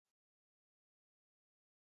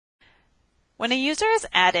When a user is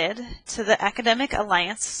added to the Academic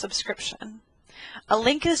Alliance subscription, a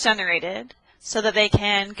link is generated so that they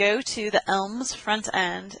can go to the ELMS front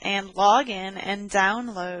end and log in and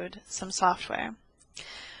download some software.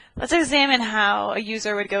 Let's examine how a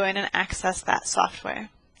user would go in and access that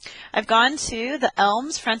software. I've gone to the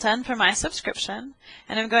ELMS front end for my subscription,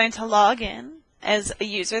 and I'm going to log in as a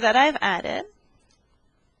user that I've added.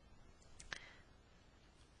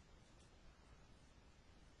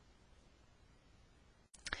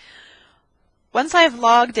 Once I've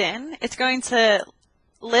logged in, it's going to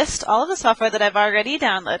list all of the software that I've already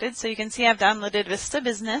downloaded. So you can see I've downloaded Vista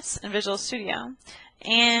Business and Visual Studio.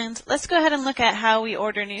 And let's go ahead and look at how we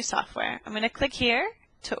order new software. I'm going to click here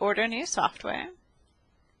to order new software.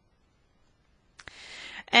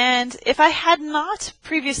 And if I had not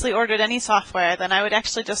previously ordered any software, then I would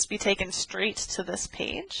actually just be taken straight to this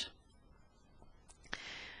page.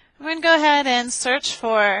 I'm going to go ahead and search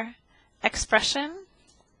for Expression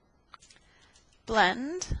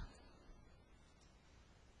Blend.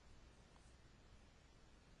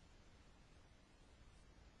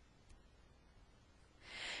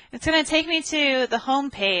 It's going to take me to the home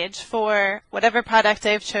page for whatever product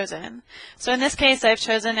I've chosen. So in this case, I've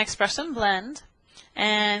chosen Expression Blend,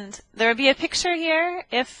 and there would be a picture here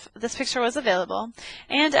if this picture was available,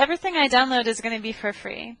 and everything I download is going to be for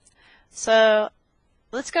free. So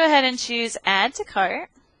let's go ahead and choose Add to Cart.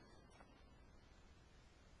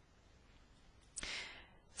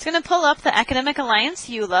 It's going to pull up the Academic Alliance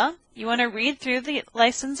EULA. You want to read through the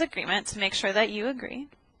license agreement to make sure that you agree.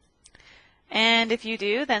 And if you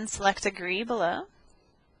do, then select Agree below.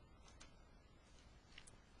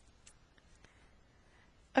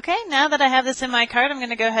 Okay, now that I have this in my cart, I'm going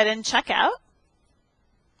to go ahead and check out.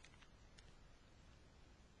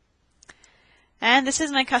 And this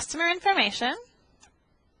is my customer information.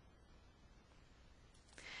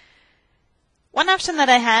 One option that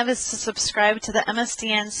I have is to subscribe to the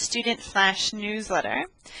MSDN Student Flash newsletter.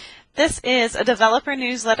 This is a developer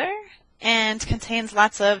newsletter and contains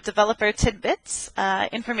lots of developer tidbits,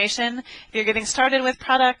 information. If you're getting started with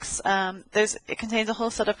products, it contains a whole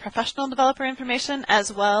set of professional developer information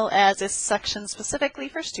as well as a section specifically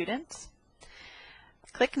for students.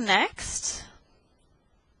 Click Next.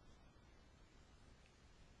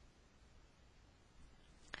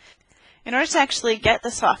 In order to actually get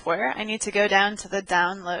the software, I need to go down to the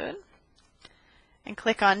Download and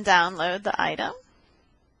click on Download the item.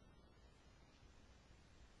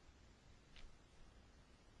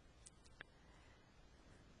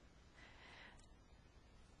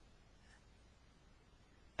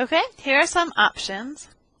 Okay, here are some options.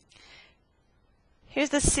 Here's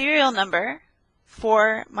the serial number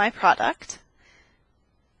for my product,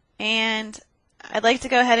 and I'd like to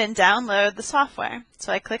go ahead and download the software.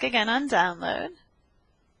 So I click again on Download.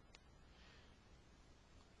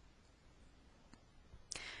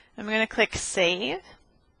 I'm going to click Save.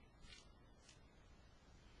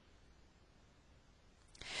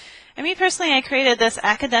 And me personally, I created this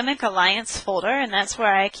Academic Alliance folder, and that's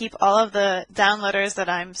where I keep all of the downloaders that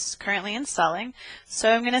I'm currently installing.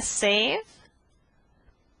 So I'm going to save.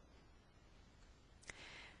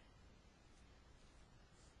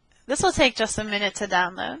 This will take just a minute to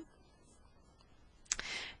download.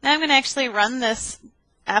 Now I'm going to actually run this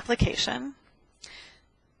application.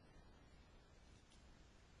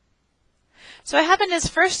 So what happened is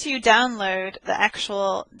first you download the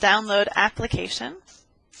actual download application.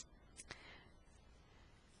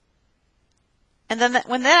 And then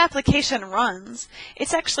when that application runs,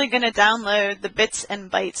 it's actually going to download the bits and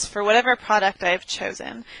bytes for whatever product I've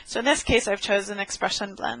chosen. So in this case, I've chosen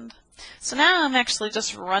Expression Blend. So now I'm actually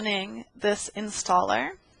just running this installer.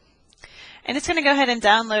 And it's going to go ahead and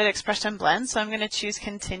download Expression Blend, so I'm going to choose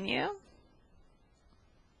Continue.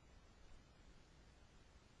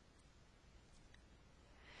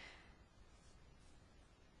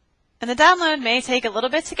 And the download may take a little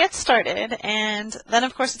bit to get started, and then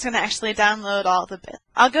of course it's going to actually download all the bits.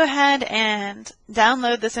 I'll go ahead and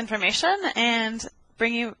download this information and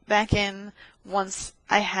bring you back in once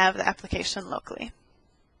I have the application locally.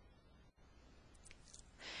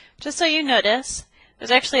 Just so you notice,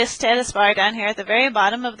 there's actually a status bar down here at the very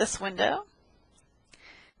bottom of this window.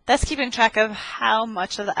 That's keeping track of how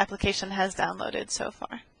much of the application has downloaded so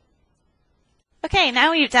far. Okay,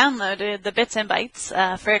 now we've downloaded the bits and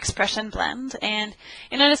bytes for Expression Blend, and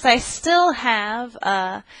you notice I still have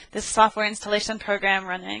this software installation program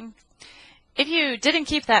running. If you didn't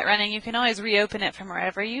keep that running, you can always reopen it from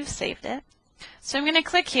wherever you've saved it. So I'm going to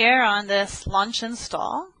click here on this Launch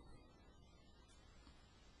Install.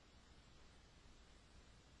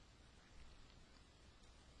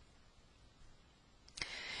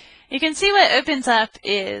 You can see what opens up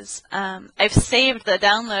is I've saved the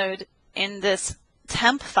download in this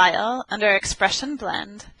temp file under Expression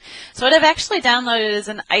Blend. So what I've actually downloaded is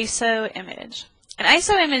an ISO image. An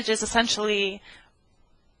ISO image is essentially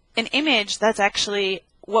an image that's actually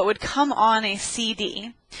what would come on a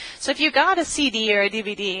CD. So if you got a CD or a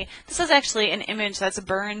DVD, this is actually an image that's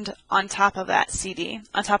burned on top of that CD,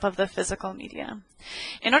 on top of the physical media.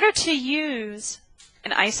 In order to use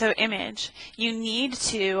an ISO image, you need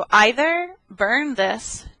to either burn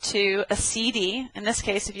this to a CD, in this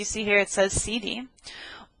case if you see here it says CD,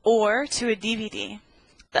 or to a DVD.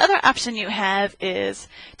 The other option you have is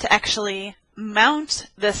to actually mount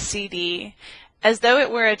this CD as though it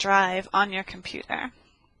were a drive on your computer.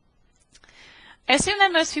 I assume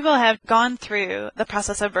that most people have gone through the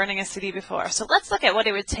process of burning a CD before, so let's look at what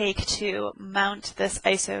it would take to mount this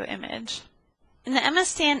ISO image. In the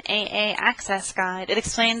MSDNAA Access Guide, it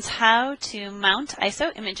explains how to mount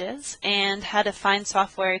ISO images and how to find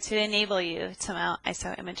software to enable you to mount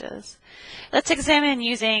ISO images. Let's examine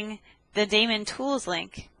using the Daemon Tools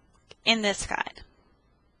link in this guide.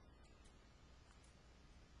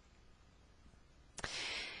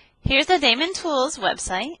 Here's the Daemon Tools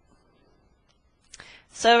website.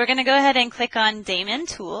 So we're going to go ahead and click on Daemon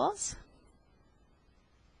Tools.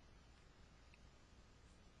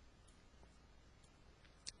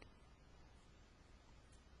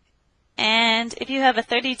 And if you have a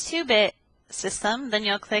 32-bit system, then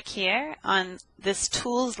you'll click here on this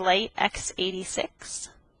Tools Lite x86.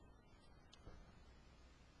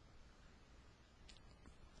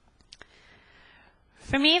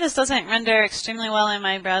 For me, this doesn't render extremely well in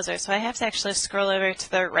my browser, so I have to actually scroll over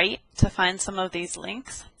to the right to find some of these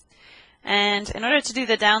links. And in order to do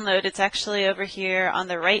the download, it's actually over here on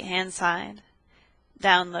the right-hand side,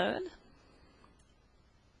 Download.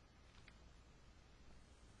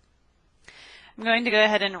 I'm going to go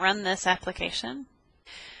ahead and run this application.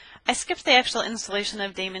 I skipped the actual installation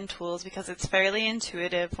of Daemon Tools because it's fairly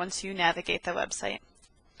intuitive once you navigate the website.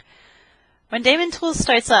 When Daemon Tools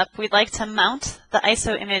starts up, we'd like to mount the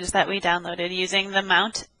ISO image that we downloaded using the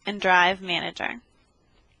Mount and Drive Manager.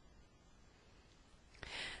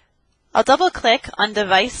 I'll double-click on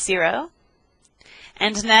Device 0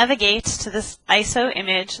 and navigate to this ISO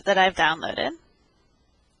image that I've downloaded.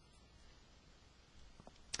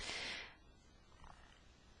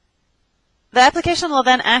 The application will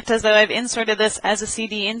then act as though I've inserted this as a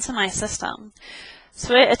CD into my system.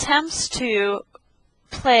 So it attempts to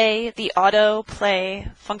play the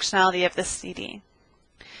autoplay functionality of this CD.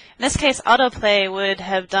 In this case, autoplay would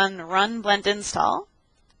have done run blend install.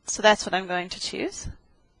 So that's what I'm going to choose.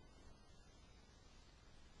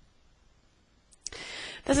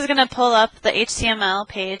 This is going to pull up the HTML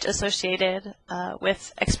page associated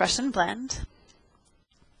with Expression Blend.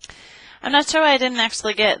 I'm not sure why I didn't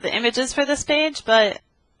actually get the images for this page, but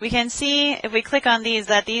we can see if we click on these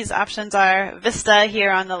that these options are Vista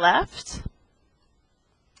here on the left,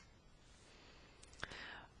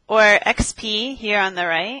 or XP here on the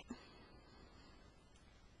right.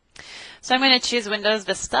 So I'm going to choose Windows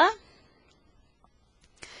Vista,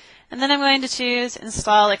 and then I'm going to choose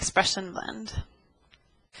Install Expression Blend.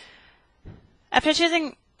 After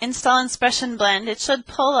choosing Install Expression Blend, it should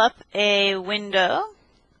pull up a window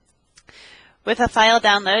with a file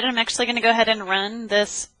download. I'm actually going to go ahead and run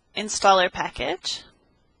this installer package.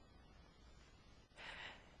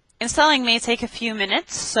 Installing may take a few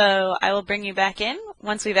minutes, so I will bring you back in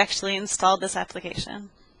once we've actually installed this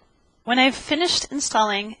application. When I've finished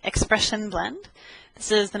installing Expression Blend,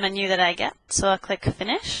 this is the menu that I get, so I'll click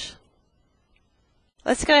Finish.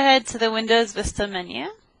 Let's go ahead to the Windows Vista menu.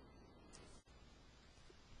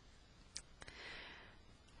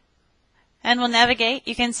 And we'll navigate.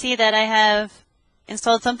 You can see that I have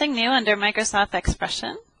installed something new under Microsoft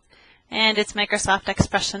Expression, and it's Microsoft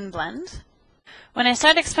Expression Blend. When I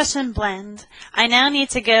start Expression Blend, I now need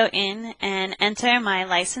to go in and enter my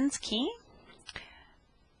license key.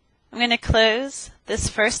 I'm going to close this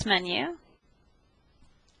first menu.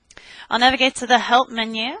 I'll navigate to the Help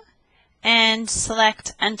menu and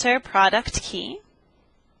select Enter Product Key.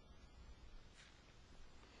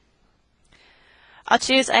 I'll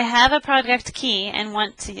choose I have a product key and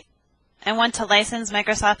want to license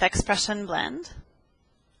Microsoft Expression Blend.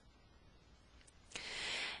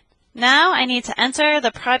 Now I need to enter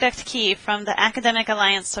the product key from the Academic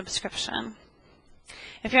Alliance subscription.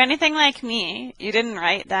 If you're anything like me, you didn't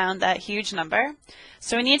write down that huge number,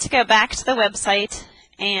 so we need to go back to the website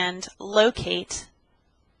and locate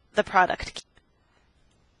the product key.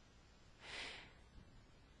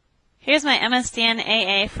 Here's my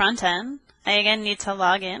MSDNAA front end. I again need to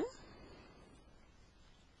log in.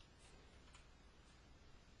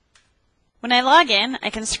 When I log in, I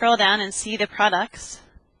can scroll down and see the products.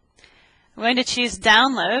 I'm going to choose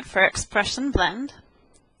Download for Expression Blend.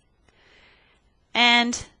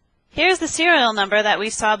 And here's the serial number that we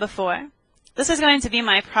saw before. This is going to be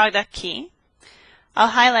my product key. I'll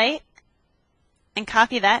highlight and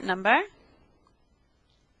copy that number.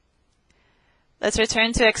 Let's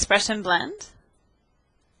return to Expression Blend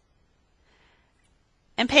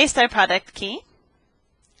and paste our product key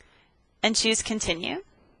and choose Continue.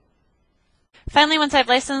 Finally, once I've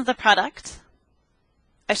licensed the product,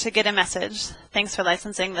 I should get a message, "Thanks for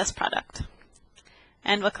licensing this product."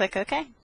 And we'll click OK.